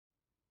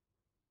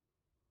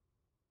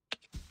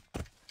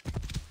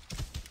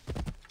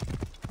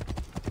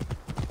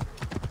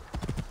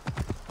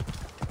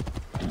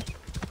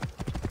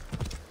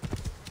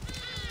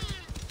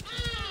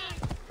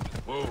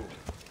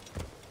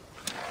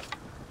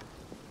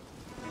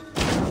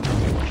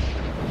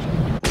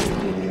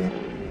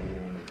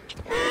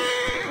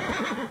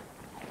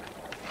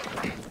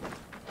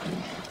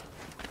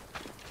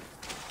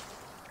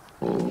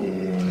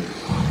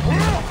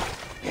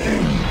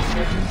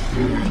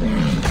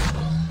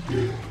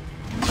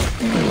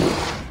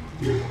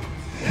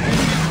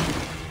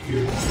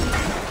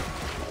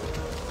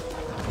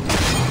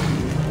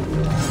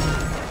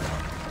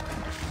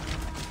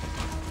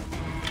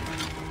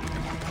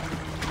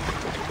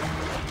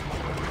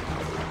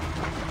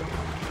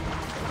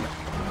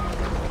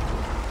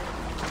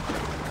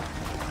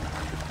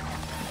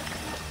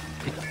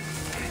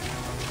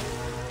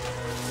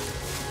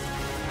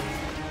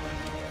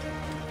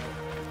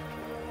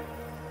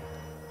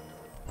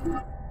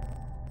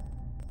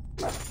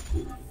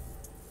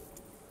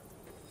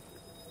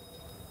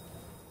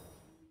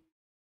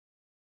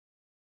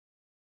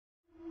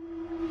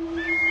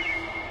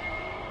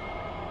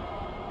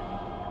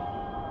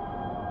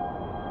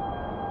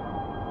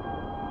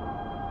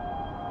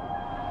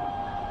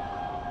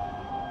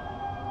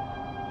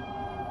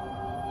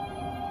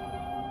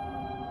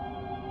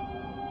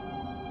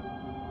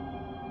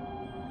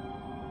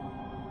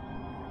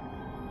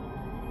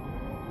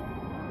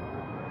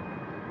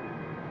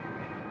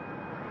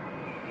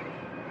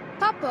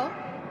Papa,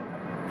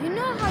 you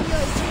know how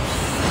you're Egyptian.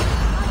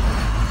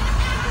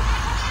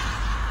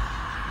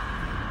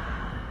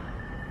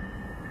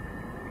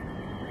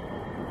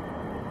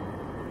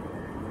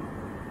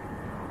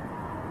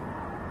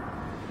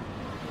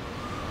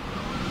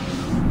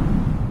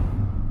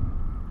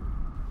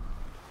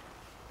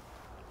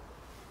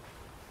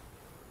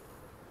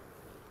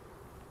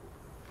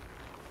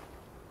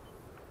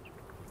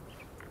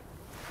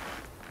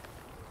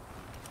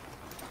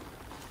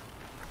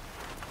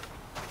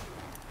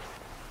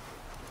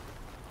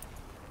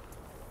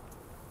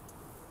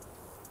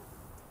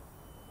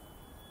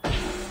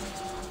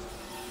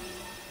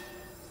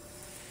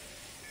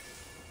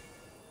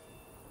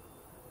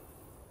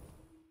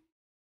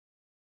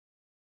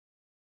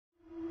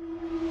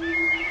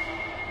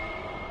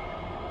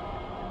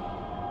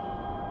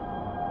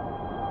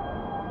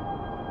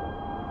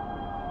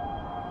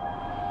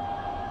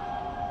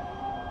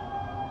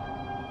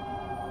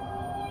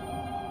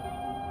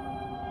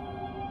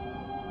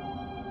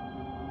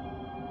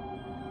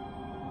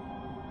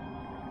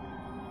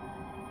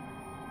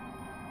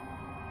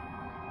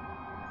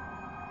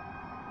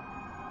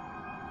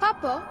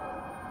 Papa,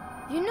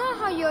 you know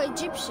how you're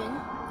Egyptian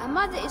and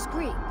Mother is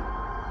Greek.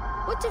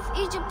 What if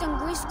Egypt and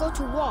Greece go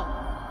to war?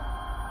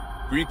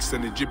 Greeks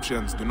and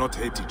Egyptians do not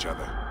hate each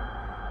other.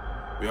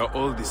 We are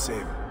all the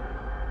same.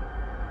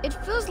 It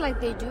feels like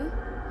they do.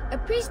 A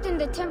priest in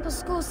the temple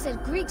school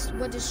said Greeks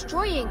were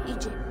destroying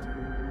Egypt.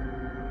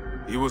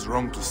 He was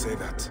wrong to say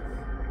that.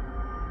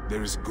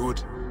 There is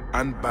good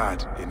and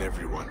bad in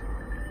everyone.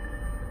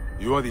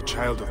 You are the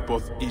child of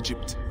both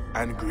Egypt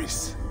and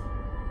Greece.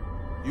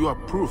 You are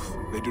proof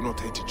they do not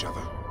hate each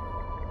other.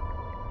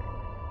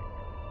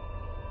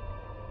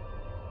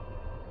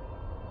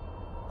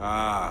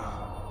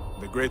 Ah,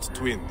 the great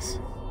twins.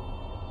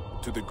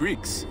 To the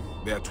Greeks,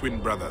 they are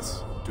twin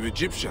brothers. To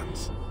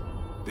Egyptians,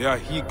 they are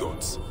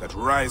he-goats that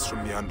rise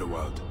from the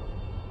underworld,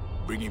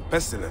 bringing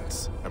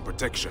pestilence and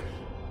protection.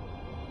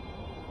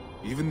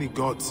 Even the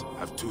gods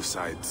have two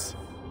sides.